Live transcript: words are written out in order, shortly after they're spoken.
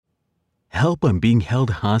Help, I'm being held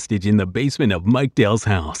hostage in the basement of Mike Dell's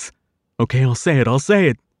house. Okay, I'll say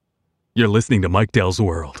it. You're listening to Mike Dell's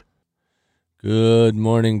World. Good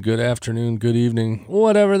morning, good afternoon, good evening,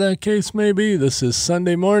 whatever that case may be. This is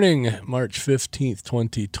Sunday morning, March 15th,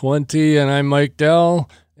 2020, and I'm Mike Dell,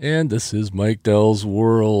 and this is Mike Dell's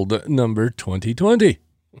World number 2020,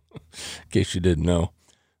 in case you didn't know.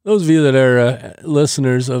 Those of you that are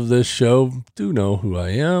listeners of this show do know who I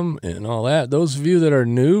am and all that. Those of you that are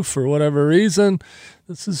new for whatever reason,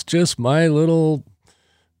 this is just my little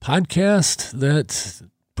podcast that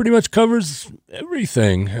pretty much covers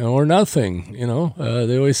everything or nothing. You know,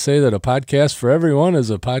 they always say that a podcast for everyone is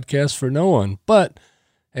a podcast for no one. But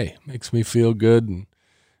hey, makes me feel good.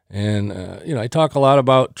 And I talk a lot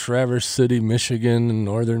about Traverse City, Michigan, and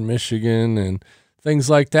northern Michigan, and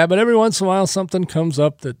things like that. But every once in a while, something comes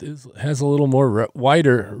up that has a little more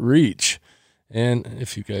wider reach. And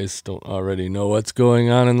if you guys don't already know what's going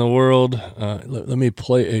on in the world, let me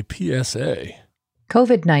play a PSA.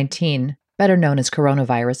 COVID-19, better known as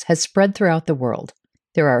coronavirus, has spread throughout the world.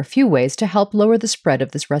 There are a few ways to help lower the spread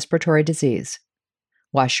of this respiratory disease.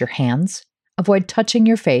 Wash your hands. Avoid touching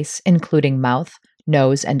your face, including mouth,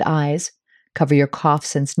 nose, and eyes. Cover your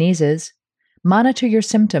coughs and sneezes. Monitor your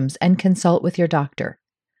symptoms and consult with your doctor.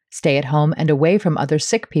 Stay at home and away from other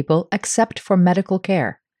sick people except for medical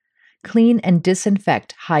care. Clean and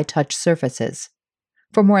disinfect high-touch surfaces.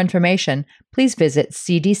 For more information, please visit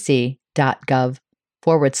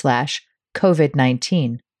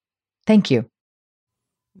cdc.gov/COVID-19. Thank you.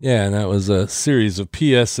 Yeah, and that was a series of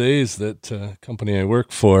PSAs that company I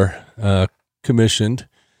work for commissioned.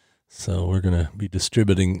 So we're going to be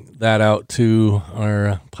distributing that out to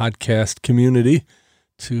our podcast community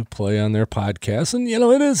to play on their podcast. And,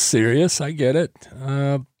 it is serious. I get it.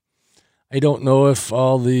 I don't know if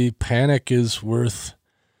all the panic is worth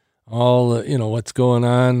all, what's going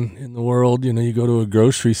on in the world. You go to a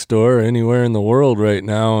grocery store anywhere in the world right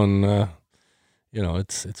now, and,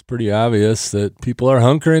 it's pretty obvious that people are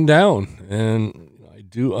hunkering down. And I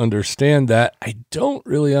do understand that. I don't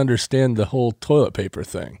really understand the whole toilet paper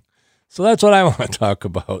thing. So that's what I want to talk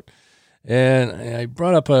about. And I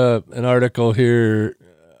brought up an article here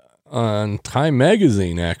on Time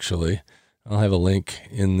Magazine, actually. I'll have a link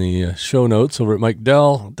in the show notes over at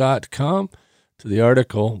mikedell.com to the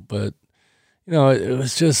article. But, it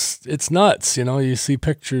was just, it's nuts. You see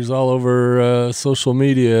pictures all over social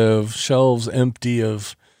media of shelves empty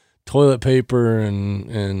of toilet paper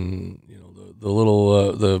and the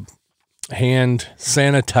little, the hand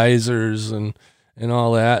sanitizers and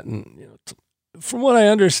all that. And from what I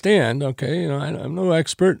understand, okay, I'm no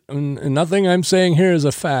expert, and nothing I'm saying here is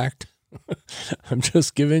a fact. I'm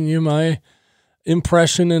just giving you my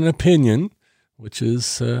impression and opinion, which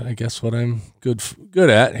is, I guess, what I'm good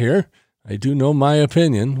at here. I do know my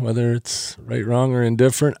opinion, whether it's right, wrong, or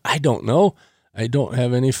indifferent. I don't know. I don't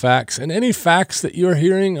have any facts, and any facts that you're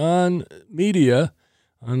hearing on media,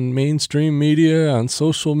 on mainstream media, on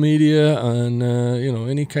social media, on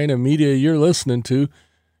any kind of media you're listening to,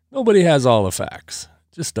 nobody has all the facts.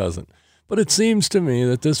 Just doesn't. But it seems to me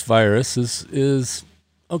that this virus is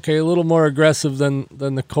okay, a little more aggressive than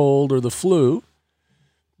the cold or the flu.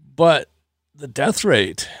 But the death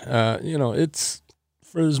rate, it's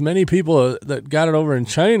for as many people that got it over in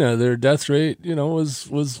China, their death rate,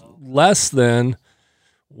 was less than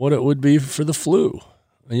what it would be for the flu.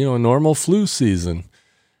 A normal flu season.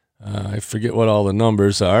 I forget what all the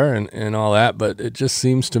numbers are and all that, but it just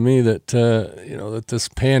seems to me that, that this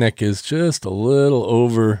panic is just a little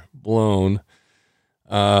overblown.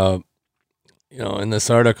 In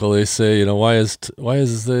this article, they say, why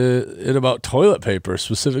is it about toilet paper,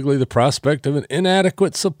 specifically the prospect of an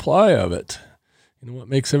inadequate supply of it? What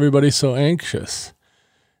makes everybody so anxious?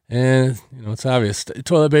 And, it's obvious.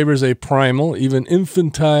 Toilet paper is a primal, even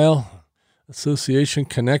infantile association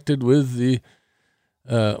connected with the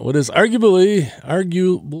what is arguably,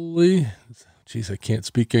 geez, I can't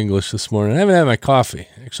speak English this morning. I haven't had my coffee.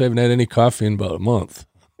 Actually, I haven't had any coffee in about a month.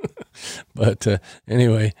 But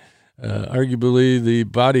anyway, arguably the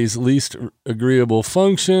body's least agreeable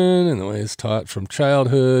function and the way it's taught from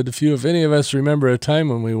childhood. Few, if any of us, remember a time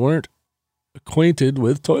when we weren't acquainted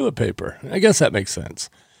with toilet paper. I guess that makes sense.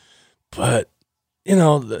 But,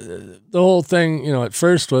 the whole thing, at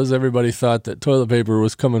first was everybody thought that toilet paper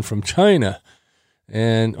was coming from China.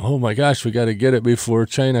 And, oh my gosh, we got to get it before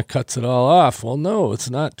China cuts it all off. Well, no, it's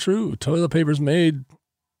not true. Toilet paper's made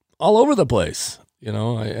all over the place. I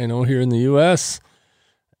know here in the U.S.,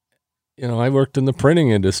 I worked in the printing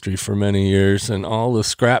industry for many years, and all the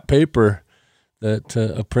scrap paper that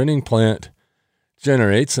a printing plant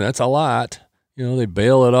generates, and that's a lot, they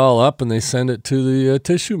bail it all up and they send it to the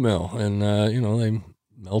tissue mill, and they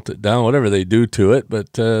melt it down, whatever they do to it,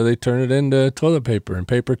 but they turn it into toilet paper and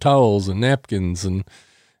paper towels and napkins and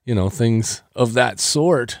things of that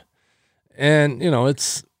sort. And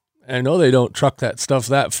I know they don't truck that stuff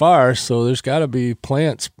that far, so there's got to be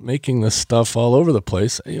plants making this stuff all over the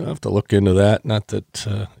place. You have to look into that. Not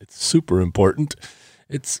that it's super important.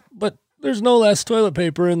 But there's no less toilet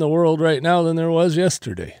paper in the world right now than there was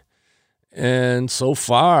yesterday. And so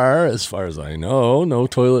far as I know, no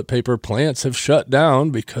toilet paper plants have shut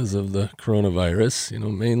down because of the coronavirus.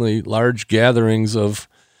 Mainly large gatherings of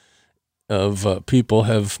people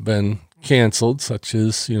have been canceled, such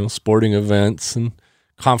as sporting events and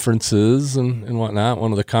conferences and whatnot.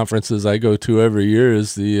 One of the conferences I go to every year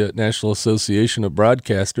is the National Association of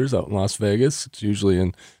Broadcasters out in Las Vegas. It's usually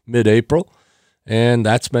in mid-April, and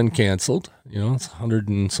that's been canceled. It's 100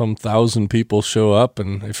 and some thousand people show up,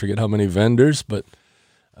 and I forget how many vendors, but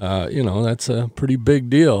that's a pretty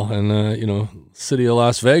big deal. And city of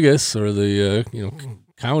Las Vegas, or the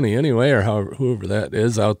county anyway, or whoever that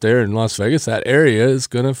is out there in Las Vegas, that area is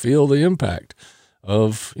going to feel the impact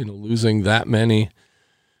of losing that many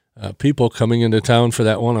people coming into town for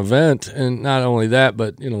that one event. And not only that,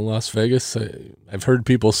 but Las Vegas, I've heard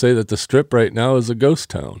people say that the Strip right now is a ghost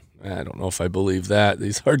town. I don't know if I believe that.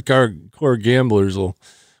 These hardcore gamblers will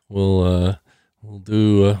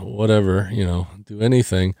do whatever, do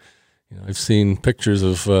anything. I've seen pictures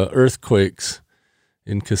of earthquakes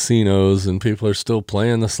in casinos, and people are still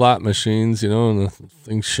playing the slot machines, and the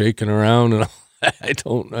things shaking around, and I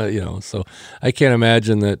don't, so I can't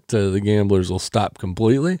imagine that the gamblers will stop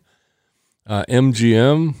completely.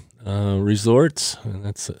 MGM Resorts, and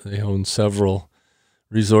they own several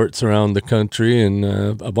resorts around the country, and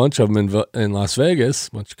a bunch of them in Las Vegas,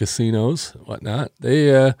 a bunch of casinos, whatnot.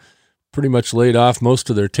 They pretty much laid off most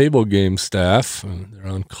of their table game staff.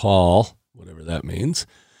 They're on call, whatever that means.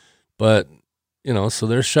 But, so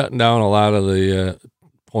they're shutting down a lot of the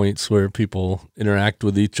points where people interact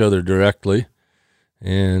with each other directly.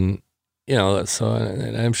 And,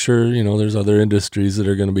 and I'm sure, there's other industries that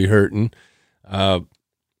are going to be hurting.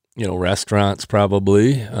 Restaurants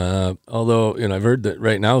probably. Although, I've heard that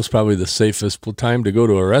right now is probably the safest time to go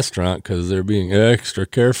to a restaurant because they're being extra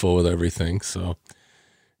careful with everything. So,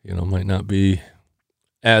 might not be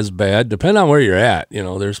as bad. Depending on where you're at.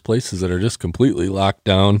 There's places that are just completely locked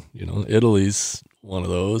down. Italy's one of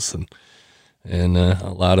those, and a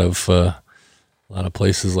lot of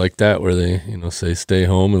places like that where they, say stay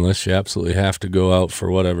home unless you absolutely have to go out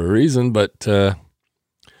for whatever reason. But,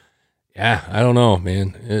 yeah, I don't know,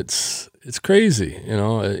 man. It's crazy,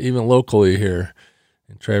 even locally here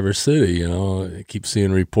in Traverse City, I keep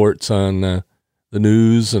seeing reports on the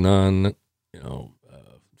news and on,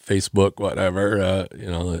 Facebook, whatever,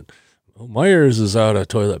 that Myers is out of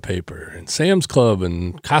toilet paper, and Sam's Club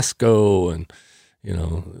and Costco and,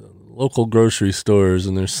 local grocery stores,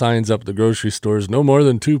 and there's signs up at the grocery stores, no more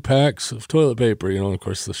than 2 packs of toilet paper, and of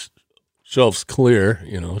course the shelf's clear,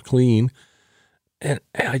 clean. And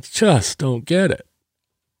I just don't get it.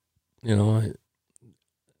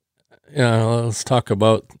 Let's talk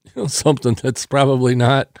about something that's probably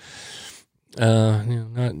not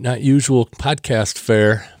usual podcast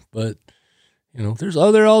fare, but there's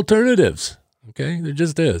other alternatives. Okay, there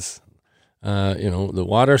just is. The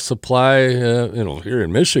water supply. Here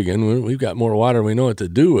in Michigan, we've got more water than we know what to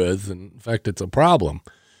do with. And in fact, it's a problem.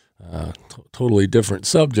 Totally different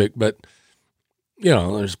subject, but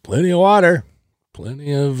there's plenty of water.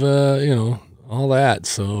 Plenty of, all that.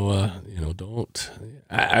 So,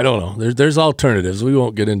 I don't know. There's alternatives. We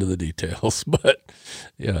won't get into the details, but,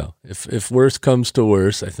 if worse comes to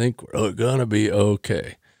worse, I think we're going to be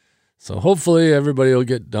okay. So hopefully everybody will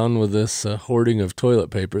get done with this hoarding of toilet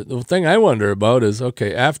paper. The thing I wonder about is,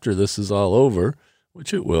 okay, after this is all over,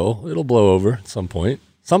 which it'll blow over at some point.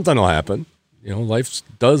 Something will happen. Life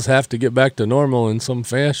does have to get back to normal in some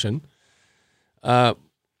fashion.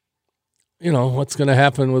 What's going to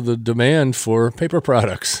happen with the demand for paper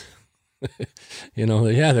products?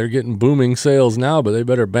 They're getting booming sales now, but they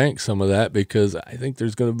better bank some of that because I think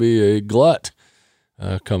there's going to be a glut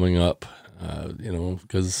coming up,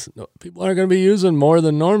 because people aren't going to be using more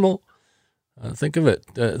than normal. Think of it.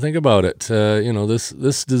 Think about it.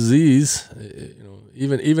 This disease,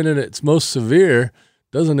 even in its most severe,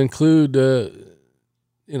 doesn't include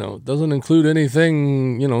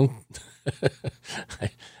anything,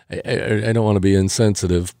 I don't want to be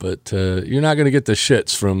insensitive, but you're not going to get the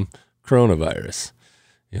shits from coronavirus.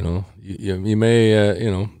 You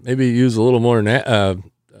may, maybe use a little more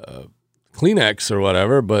Kleenex or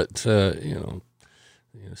whatever, but,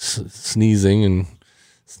 sneezing and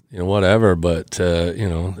whatever. But,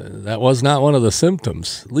 that was not one of the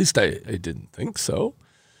symptoms. At least I didn't think so.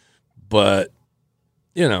 But,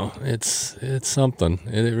 it's something.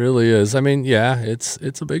 It really is. I mean, yeah,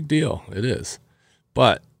 it's a big deal. It is.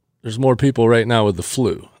 But there's more people right now with the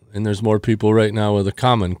flu, and there's more people right now with a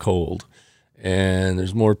common cold, and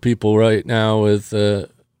there's more people right now with,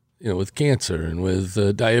 with cancer and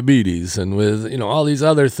with diabetes and with, all these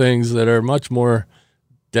other things that are much more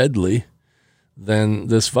deadly than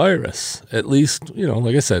this virus. At least,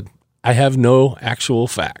 like I said, I have no actual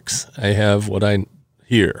facts. I have what I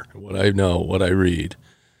hear, what I know, what I read,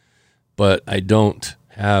 but I don't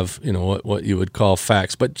have, what you would call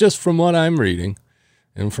facts. But just from what I'm reading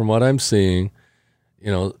and from what I'm seeing,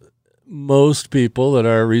 most people that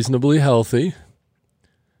are reasonably healthy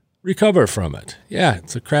recover from it. Yeah,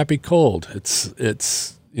 it's a crappy cold. It's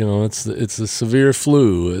it's a severe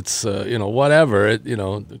flu. It's whatever.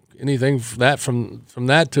 Anything from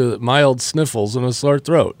that to mild sniffles and a sore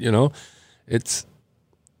throat. It's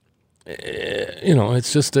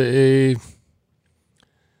it's just a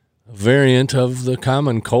variant of the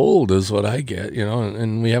common cold is what I get.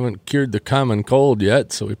 And we haven't cured the common cold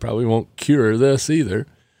yet, so we probably won't cure this either.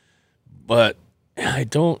 But I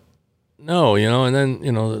don't. No, and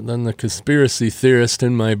then the conspiracy theorist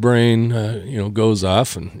in my brain, goes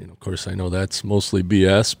off, and of course I know that's mostly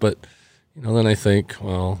BS. But then I think,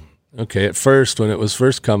 well, okay. At first, when it was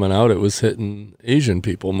first coming out, it was hitting Asian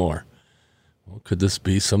people more. Well, could this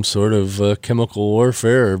be some sort of chemical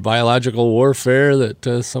warfare or biological warfare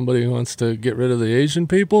that somebody wants to get rid of the Asian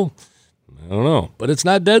people? I don't know, but it's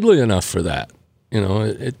not deadly enough for that.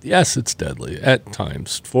 Yes, it's deadly at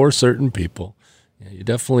times for certain people. Yeah, you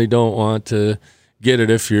definitely don't want to get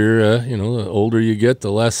it if you're, the older you get,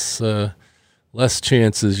 the less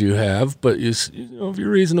chances you have. But if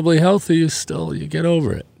you're reasonably healthy, you get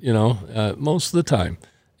over it, most of the time.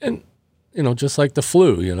 And, just like the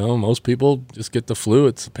flu, most people just get the flu.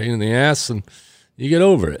 It's a pain in the ass, and you get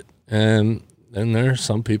over it. And then there are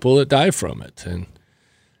some people that die from it. And,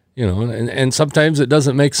 and sometimes it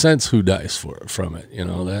doesn't make sense who dies from it.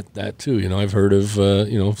 That too. I've heard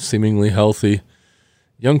of, seemingly healthy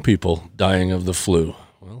young people dying of the flu.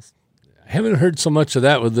 Well, I haven't heard so much of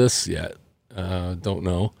that with this yet. Don't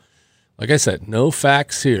know. Like I said, no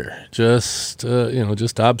facts here. Just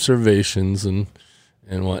observations and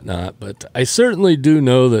whatnot. But I certainly do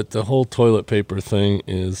know that the whole toilet paper thing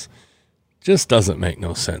just doesn't make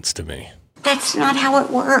no sense to me. That's not how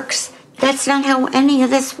it works. That's not how any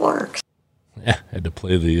of this works. Yeah, I had to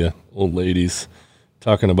play the old ladies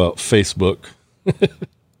talking about Facebook.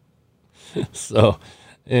 So,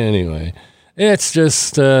 anyway, it's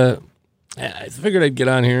just, I figured I'd get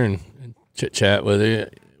on here and chit-chat with you,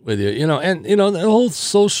 and, the whole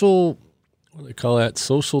social, what do they call that,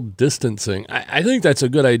 social distancing. I think that's a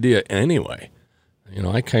good idea anyway.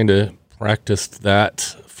 I kind of practiced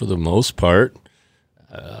that for the most part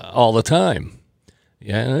all the time.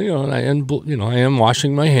 Yeah, and I am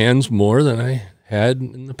washing my hands more than I had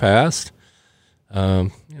in the past.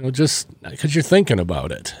 Just because you're thinking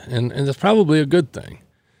about it, and it's probably a good thing.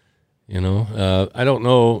 I don't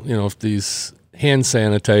know, if these hand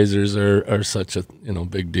sanitizers are such a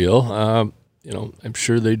big deal. I'm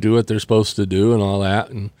sure they do what they're supposed to do and all that,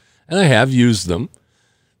 and I have used them,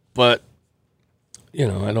 but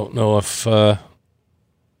I don't know if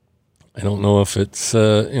it's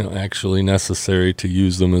actually necessary to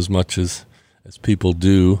use them as much as people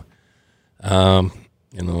do. Now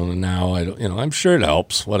I don't, I'm sure it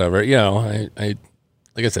helps, whatever. I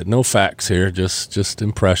like I said, no facts here, just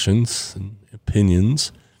impressions and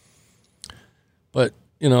opinions. But,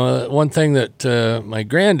 one thing that my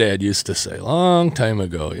granddad used to say a long time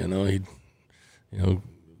ago, he'd,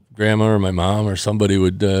 grandma or my mom or somebody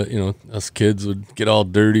would, us kids would get all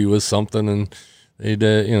dirty with something, and they'd,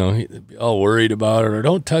 he'd be all worried about it, or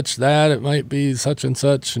don't touch that, it might be such and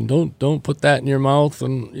such, and don't put that in your mouth,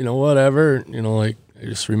 and, whatever, like, I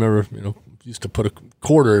just remember, used to put a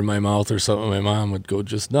quarter in my mouth or something. My mom would go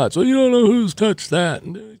just nuts. Well, you don't know who's touched that.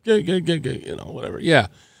 And, whatever. Yeah.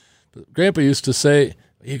 But Grandpa used to say,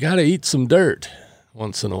 you got to eat some dirt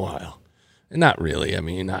once in a while. And not really. I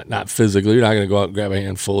mean, not physically. You're not going to go out and grab a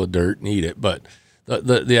handful of dirt and eat it. But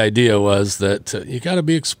the idea was that you got to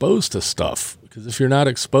be exposed to stuff. Because if you're not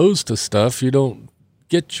exposed to stuff, you don't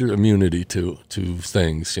get your immunity to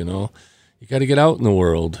things, You got to get out in the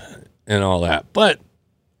world and all that. But,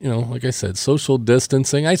 like I said, social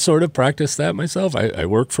distancing, I sort of practice that myself. I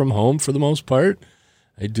work from home for the most part.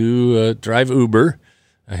 I do drive Uber.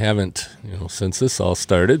 I haven't, since this all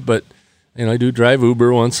started, but, I do drive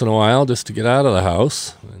Uber once in a while just to get out of the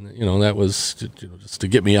house. And, that was just to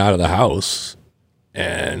get me out of the house.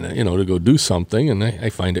 and, you know, to go do something. And I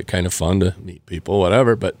find it kind of fun to meet people,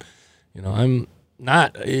 whatever. But, you know, I'm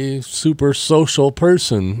not a super social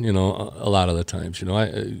person, you know, a lot of the times. You know,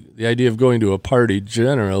 the idea of going to a party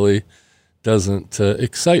generally doesn't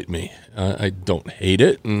excite me. I don't hate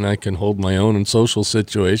it, and I can hold my own in social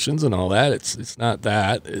situations and all that. It's not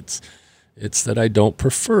that. It's that I don't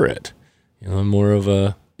prefer it. You know, I'm more of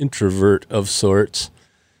a introvert of sorts,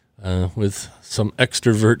 with some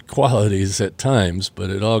extrovert qualities at times, but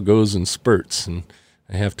it all goes in spurts, and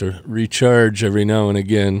I have to recharge every now and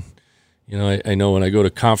again. You know, I know when I go to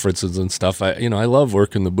conferences and stuff, I love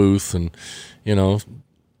working the booth and, you know,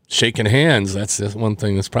 shaking hands. That's one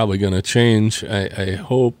thing that's probably going to change, I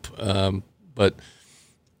hope. But,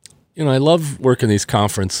 you know, I love working these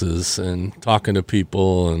conferences and talking to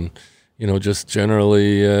people and, you know, just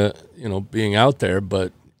generally, you know, being out there.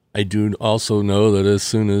 But I do also know that as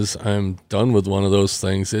soon as I'm done with one of those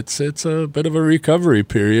things, it's a bit of a recovery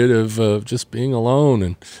period of just being alone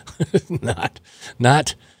and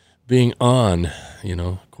not being on, you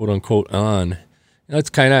know, quote unquote on. That's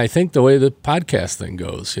kind of, I think, the way the podcast thing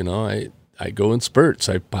goes. You know, I go in spurts.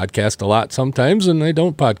 I podcast a lot sometimes, and I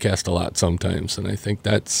don't podcast a lot sometimes. And I think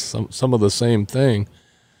that's some of the same thing.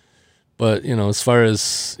 But, you know, as far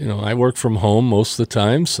as, you know, I work from home most of the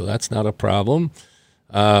time, so that's not a problem.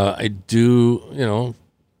 I do, you know,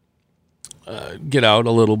 get out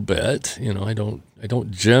a little bit. You know, I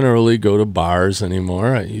don't generally go to bars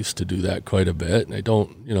anymore. I used to do that quite a bit. I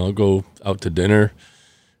don't, you know, go out to dinner,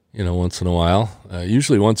 you know, once in a while,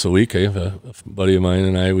 usually once a week. I have a buddy of mine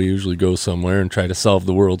and we usually go somewhere and try to solve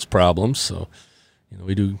the world's problems. So, you know,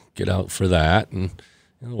 we do get out for that. And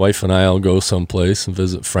you know, the wife and I will go someplace and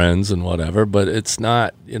visit friends and whatever, but it's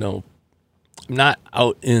not, you know, I'm not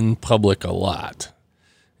out in public a lot.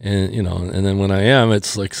 And, you know, and then when I am,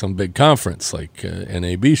 it's like some big conference, like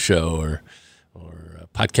NAB show or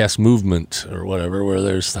podcast movement or whatever, where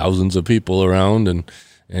there's thousands of people around and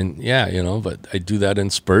yeah, you know, but I do that in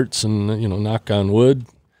spurts and, you know, knock on wood,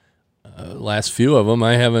 last few of them,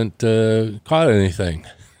 I haven't caught anything.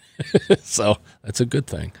 So that's a good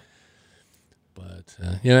thing. But,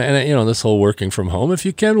 you know, and, you know, this whole working from home, if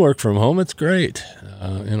you can work from home, it's great.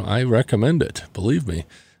 You know, I recommend it, believe me.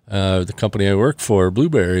 The company I work for,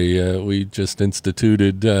 Blueberry, we just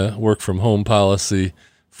instituted work from home policy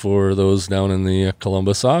for those down in the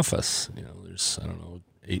Columbus office. You know, there's, I don't know,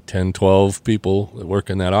 8, 10, 12 people that work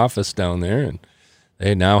in that office down there, and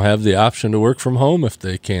they now have the option to work from home if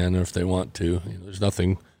they can or if they want to. You know, there's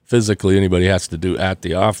nothing physically anybody has to do at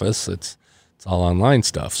the office. It's all online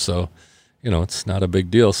stuff. So, you know, it's not a big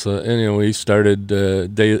deal. So, and, you know, we started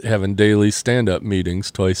having daily stand-up meetings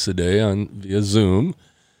twice a day via Zoom.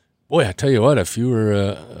 Boy, I tell you what, if you were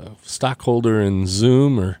a stockholder in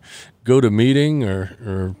Zoom or GoToMeeting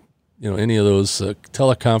or you know, any of those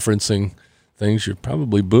teleconferencing things, you're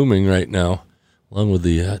probably booming right now, along with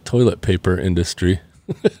the toilet paper industry.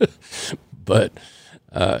 But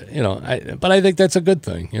you know, I think that's a good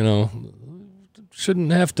thing. You know,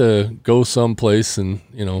 shouldn't have to go someplace and,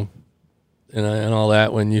 you know, and all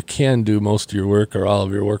that when you can do most of your work or all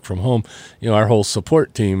of your work from home. You know, our whole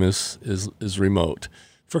support team is remote.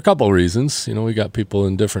 For a couple of reasons. You know, we got people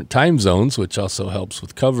in different time zones, which also helps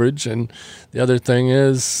with coverage. And the other thing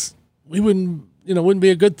is we wouldn't be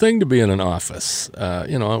a good thing to be in an office.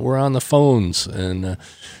 You know, we're on the phones and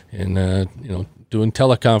you know, doing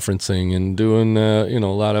teleconferencing and doing, you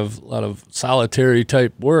know, a lot of solitary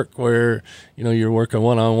type work where, you know, you're working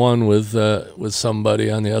one-on-one with somebody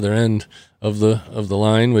on the other end of the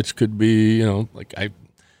line, which could be, you know, like I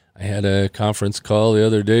had a conference call the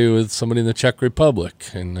other day with somebody in the Czech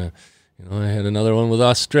Republic, and you know, I had another one with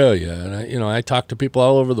Australia, and I talk to people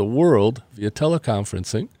all over the world via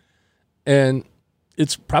teleconferencing, and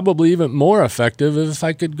it's probably even more effective if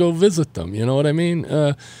I could go visit them. You know what I mean?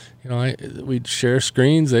 You know, we'd share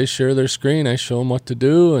screens, they share their screen, I show them what to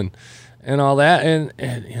do, and all that,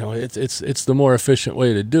 and you know, it's the more efficient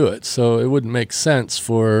way to do it. So it wouldn't make sense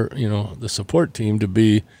for, you know, the support team to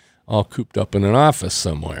be all cooped up in an office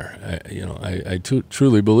somewhere. I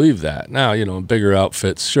truly believe that. Now, you know, bigger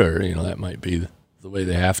outfits, sure, you know, that might be the way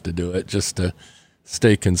they have to do it just to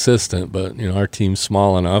stay consistent. But, you know, our team's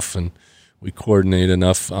small enough and we coordinate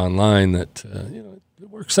enough online that, you know, it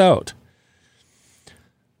works out.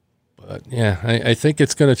 But, yeah, I think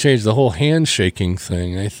it's going to change the whole handshaking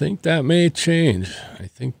thing. I think that may change. I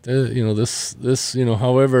think that, you know, this, you know,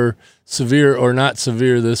 however severe or not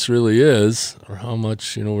severe this really is, or how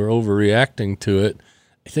much, you know, we're overreacting to it,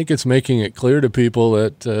 I think it's making it clear to people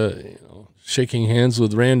that, you know, shaking hands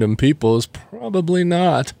with random people is probably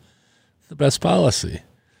not the best policy.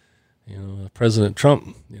 President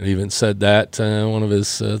Trump even said that one of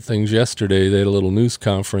his things yesterday. They had a little news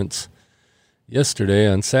conference yesterday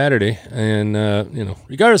on Saturday, and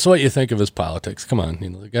regardless of what you think of his politics, come on,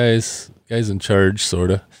 the guy's in charge,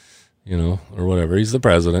 sort of, or whatever. He's the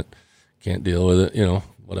president, can't deal with it,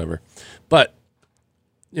 whatever. But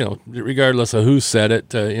regardless of who said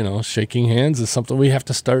it, shaking hands is something we have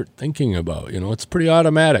to start thinking about. It's pretty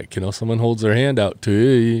automatic. Someone holds their hand out to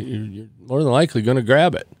you, you're more than likely going to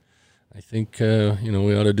grab it. I think,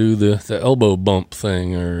 we ought to do the elbow bump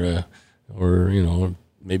thing or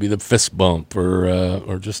maybe the fist bump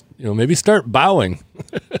or just, maybe start bowing.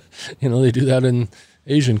 They do that in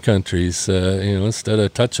Asian countries, instead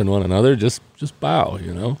of touching one another, just bow,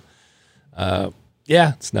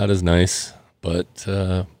 Yeah, it's not as nice, but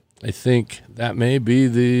I think that may be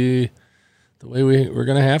the way we're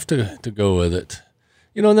going to have to go with it.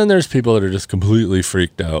 And then there's people that are just completely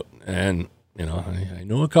freaked out. And, I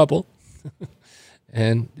know a couple.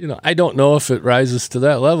 And, I don't know if it rises to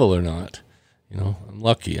that level or not. I'm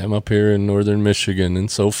lucky. I'm up here in northern Michigan, and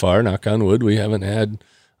so far, knock on wood, we haven't had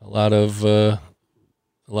a lot of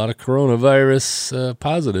coronavirus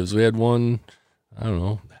positives. We had one,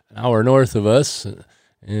 an hour north of us,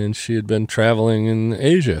 and she had been traveling in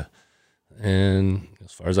Asia. And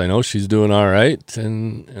as far as I know, she's doing all right,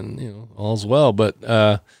 and all's well. But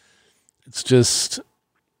it's just,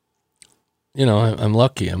 I'm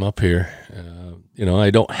lucky. I'm up here. I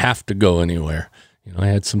don't have to go anywhere. I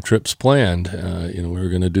had some trips planned. We were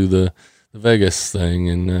going to do the Vegas thing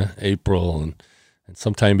in April, and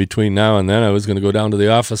sometime between now and then, I was going to go down to the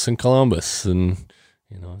office in Columbus, and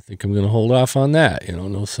I think I'm going to hold off on that.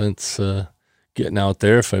 No sense getting out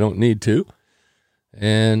there if I don't need to.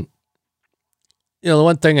 And the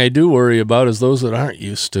one thing I do worry about is those that aren't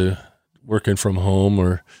used to working from home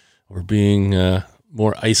or being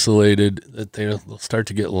more isolated, that they'll start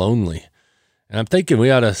to get lonely. And I'm thinking we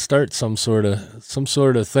ought to start some sort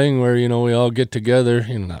of thing where, we all get together,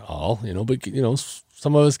 not all, but,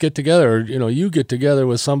 some of us get together, or, you get together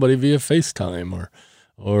with somebody via FaceTime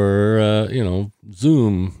or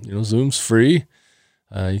Zoom. Zoom's free.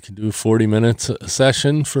 You can do 40 minutes a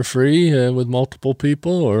session for free with multiple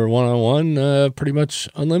people, or one-on-one, pretty much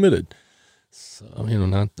unlimited. So,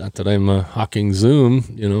 not that I'm hawking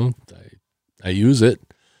Zoom, I use it.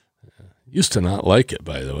 Used to not like it,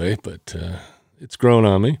 by the way, but it's grown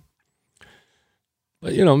on me.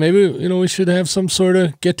 But, maybe, we should have some sort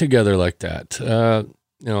of get-together like that.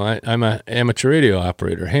 I'm an amateur radio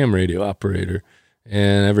operator, ham radio operator,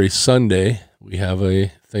 and every Sunday we have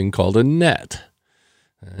a thing called a net.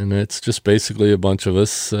 And it's just basically a bunch of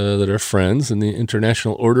us that are friends in the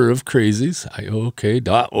International Order of Crazies,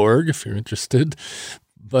 IOOK.org, if you're interested.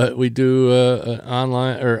 But we do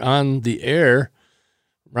online or on the air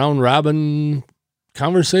round-robin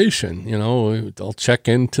conversation. I'll check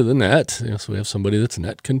into the net. So we have somebody that's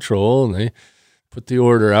net control, and they put the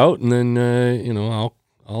order out, and then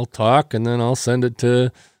I'll talk, and then I'll send it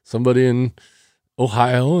to somebody in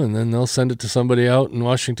Ohio, and then they'll send it to somebody out in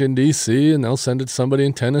Washington, D.C., and they'll send it to somebody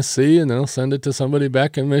in Tennessee, and they'll send it to somebody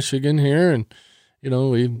back in Michigan here. And,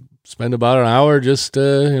 we spend about an hour just,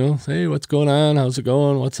 hey, what's going on? How's it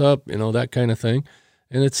going? What's up? That kind of thing.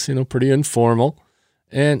 And it's, pretty informal.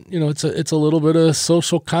 And, it's a little bit of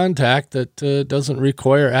social contact that doesn't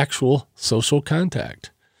require actual social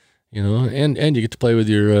contact. And you get to play with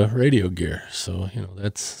your radio gear. So,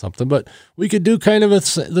 that's something. But we could do kind of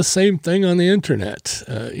the same thing on the internet.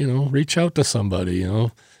 Reach out to somebody,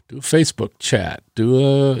 do a Facebook chat,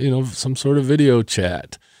 do some sort of video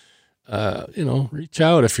chat. Reach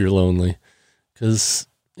out if you're lonely. Because,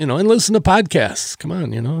 and listen to podcasts. Come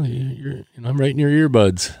on, I'm right in your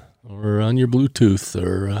earbuds or on your Bluetooth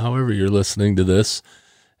or however you're listening to this.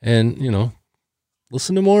 And,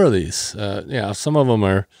 listen to more of these. Some of them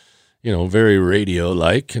are, very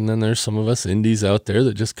radio-like, and then there's some of us indies out there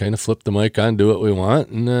that just kind of flip the mic on, do what we want,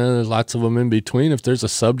 and there's lots of them in between. If there's a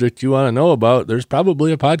subject you want to know about, there's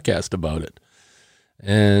probably a podcast about it.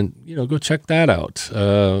 And, go check that out.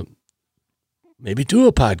 Maybe do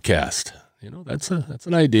a podcast. That's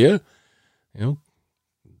an idea.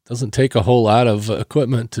 Doesn't take a whole lot of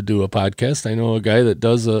equipment to do a podcast. I know a guy that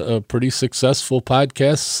does a pretty successful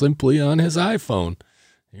podcast simply on his iPhone.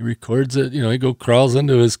 He records it, he crawls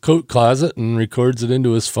into his coat closet and records it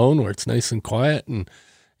into his phone where it's nice and quiet, and,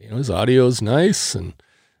 his audio is nice, and,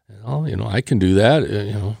 I can do that.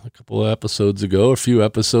 A couple of episodes ago, a few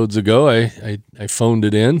episodes ago, I phoned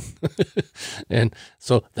it in, and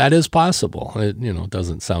so that is possible. It,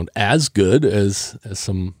 doesn't sound as good as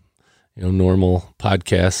some, normal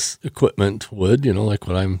podcast equipment would, like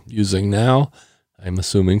what I'm using now. I'm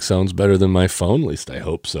assuming sounds better than my phone, at least I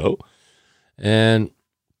hope so. And,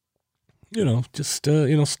 just,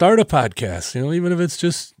 start a podcast, even if it's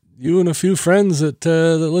just you and a few friends that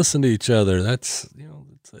listen to each other. That's,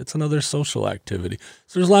 it's another social activity.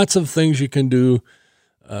 So there's lots of things you can do,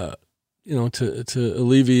 to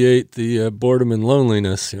alleviate the boredom and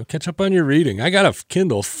loneliness. Catch up on your reading. I got a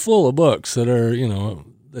Kindle full of books that are,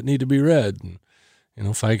 that need to be read. And,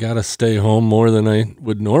 if I got to stay home more than I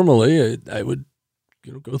would normally, I would,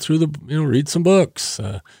 go through read some books,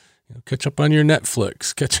 catch up on your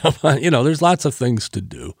Netflix, catch up on, there's lots of things to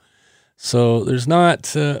do. So there's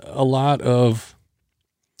not a lot of,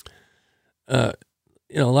 how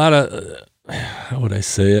would I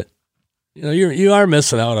say it? You are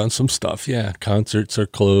missing out on some stuff. Yeah, concerts are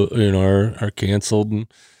are canceled, and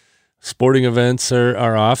sporting events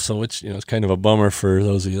are off. So which it's kind of a bummer for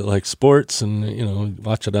those of you that like sports and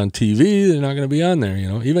watch it on TV. They're not going to be on there.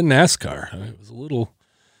 Even NASCAR. I was a little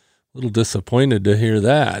disappointed to hear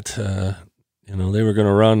that. They were going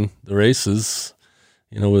to run the races,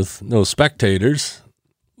 with no spectators.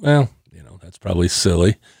 Well, that's probably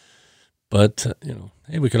silly, but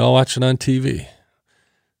hey, we could all watch it on TV.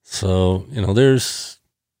 So, there's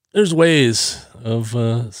ways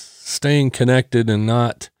of staying connected and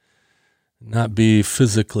not be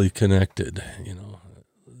physically connected,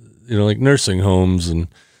 like nursing homes and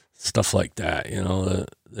stuff like that.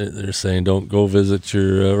 They're saying don't go visit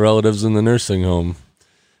your relatives in the nursing home,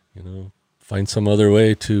 find some other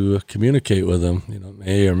way to communicate with them. It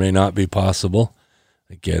may or may not be possible.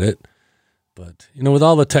 I get it. But, with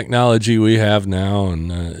all the technology we have now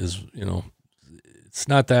and it's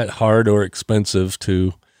not that hard or expensive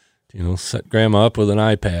to, set grandma up with an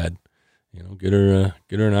iPad, get her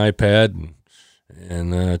an iPad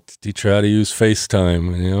and teach her how to use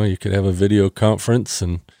FaceTime. You could have a video conference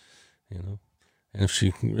and if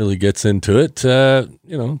she really gets into it, she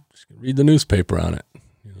can read the newspaper on it.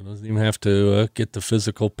 Doesn't even have to get the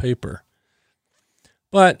physical paper.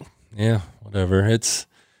 But yeah, whatever. It's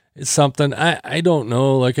something. I don't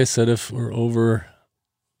know. Like I said, if we're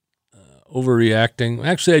overreacting.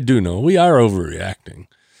 Actually, I do know we are overreacting,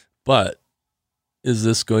 but is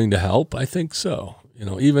this going to help? I think so.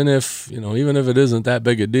 Even if it isn't that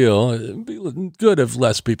big a deal, it'd be good if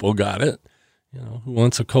less people got it. Who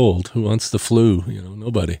wants a cold? Who wants the flu?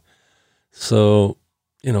 Nobody. So,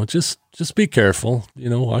 just be careful,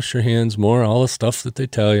 wash your hands more, all the stuff that they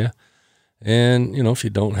tell you. And, if you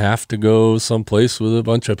don't have to go someplace with a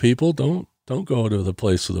bunch of people, don't go to the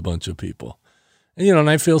place with a bunch of people. And, and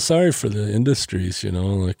I feel sorry for the industries,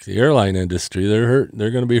 like the airline industry, they're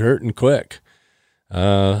going to be hurting quick.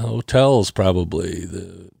 Hotels, probably,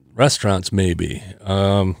 the restaurants, maybe,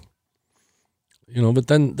 but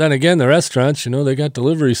then again, the restaurants, they got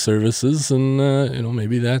delivery services and,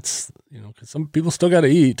 maybe that's, cause some people still got to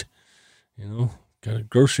eat, got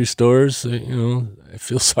grocery stores, I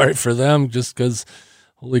feel sorry for them just cause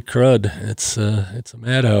holy crud, it's a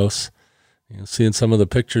madhouse. Seeing some of the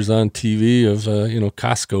pictures on TV of,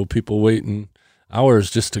 Costco, people waiting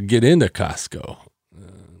hours just to get into Costco,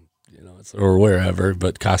 or wherever,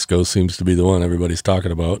 but Costco seems to be the one everybody's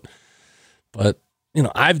talking about. But,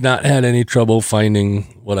 I've not had any trouble finding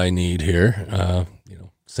what I need here,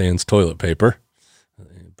 sans toilet paper,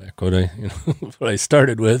 back what I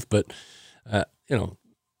started with, but,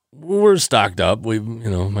 we're stocked up.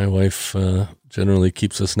 My wife, generally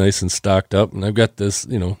keeps us nice and stocked up, and I've got this,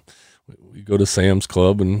 we go to Sam's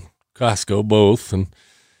Club and Costco both, and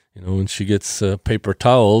when she gets paper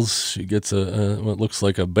towels, she gets what looks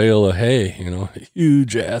like a bale of hay, a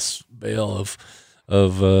huge ass bale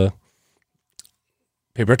of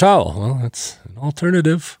paper towel. Well, that's an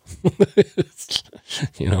alternative.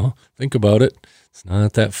 Think about it. It's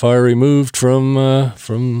not that far removed from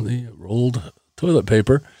the rolled toilet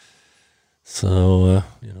paper. So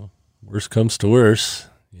worst comes to worst,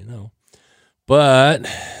 But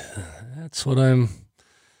that's what I'm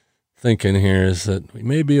thinking here is that we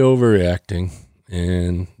may be overreacting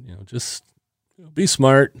and, just be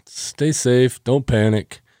smart, stay safe, don't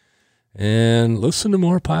panic, and listen to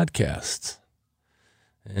more podcasts.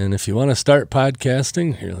 And if you want to start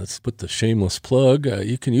podcasting, here, let's put the shameless plug.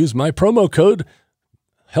 You can use my promo code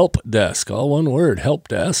HELPDESK, all one word,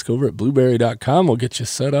 HELPDESK, over at blueberry.com. We'll get you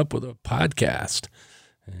set up with a podcast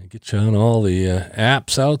and get you on all the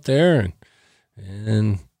apps out there.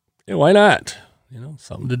 And why not?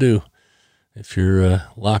 Something to do if you're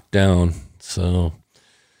locked down. So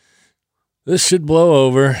this should blow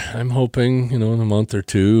over. I'm hoping, in a month or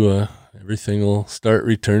two, everything will start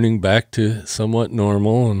returning back to somewhat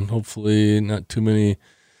normal, and hopefully not too many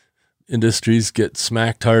industries get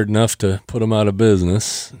smacked hard enough to put them out of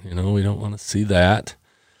business. We don't want to see that.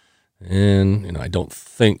 And, I don't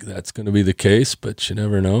think that's going to be the case, but you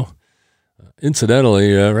never know.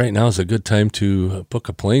 Incidentally, right now is a good time to book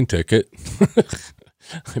a plane ticket.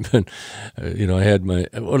 I've been, I had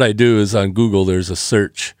what I do is on Google, there's a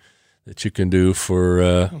search that you can do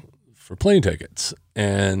for plane tickets.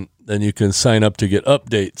 And then you can sign up to get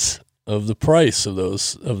updates of the price of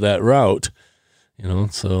that route.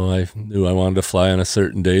 So I knew I wanted to fly on a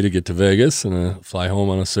certain day to get to Vegas and fly home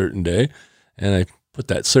on a certain day. And I put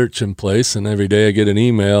that search in place, and every day I get an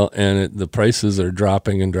email, and the prices are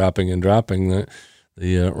dropping and dropping and dropping.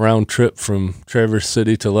 The round trip from Traverse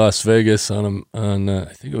City to Las Vegas on I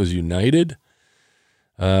think it was United,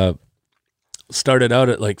 started out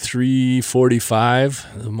at like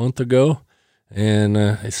 $345 a month ago, and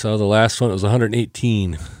I saw the last one, it was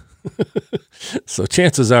 $118. So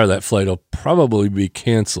chances are that flight will probably be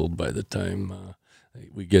canceled by the time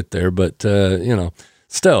we get there. But,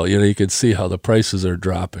 still, you can see how the prices are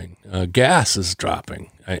dropping. Gas is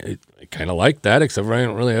dropping. I kind of like that, except for I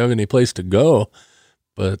don't really have any place to go.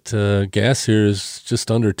 But gas here is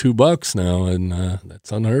just under $2 now, and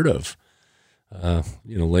that's unheard of,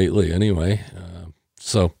 lately anyway.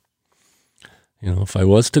 So, if I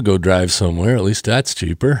was to go drive somewhere, at least that's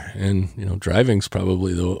cheaper. And, driving's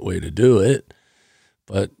probably the way to do it.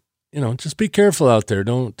 But, just be careful out there.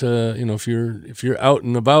 Don't, if you're out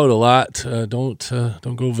and about a lot, don't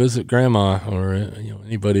go visit grandma or,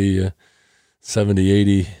 anybody 70,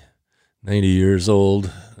 80, 90 years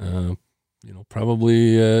old.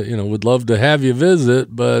 Probably, would love to have you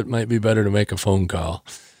visit, but might be better to make a phone call.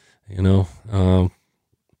 I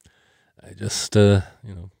just,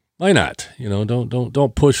 why not?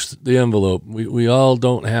 Don't push the envelope. We all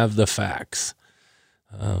don't have the facts.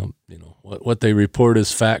 What they report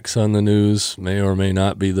as facts on the news may or may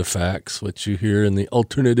not be the facts. What you hear in the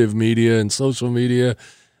alternative media and social media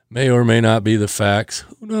may or may not be the facts.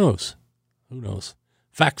 Who knows?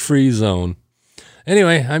 Fact-free zone.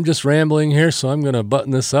 Anyway, I'm just rambling here, so I'm going to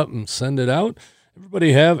button this up and send it out.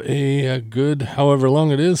 Everybody have a good, however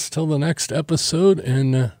long it is, till the next episode,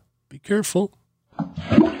 and be careful.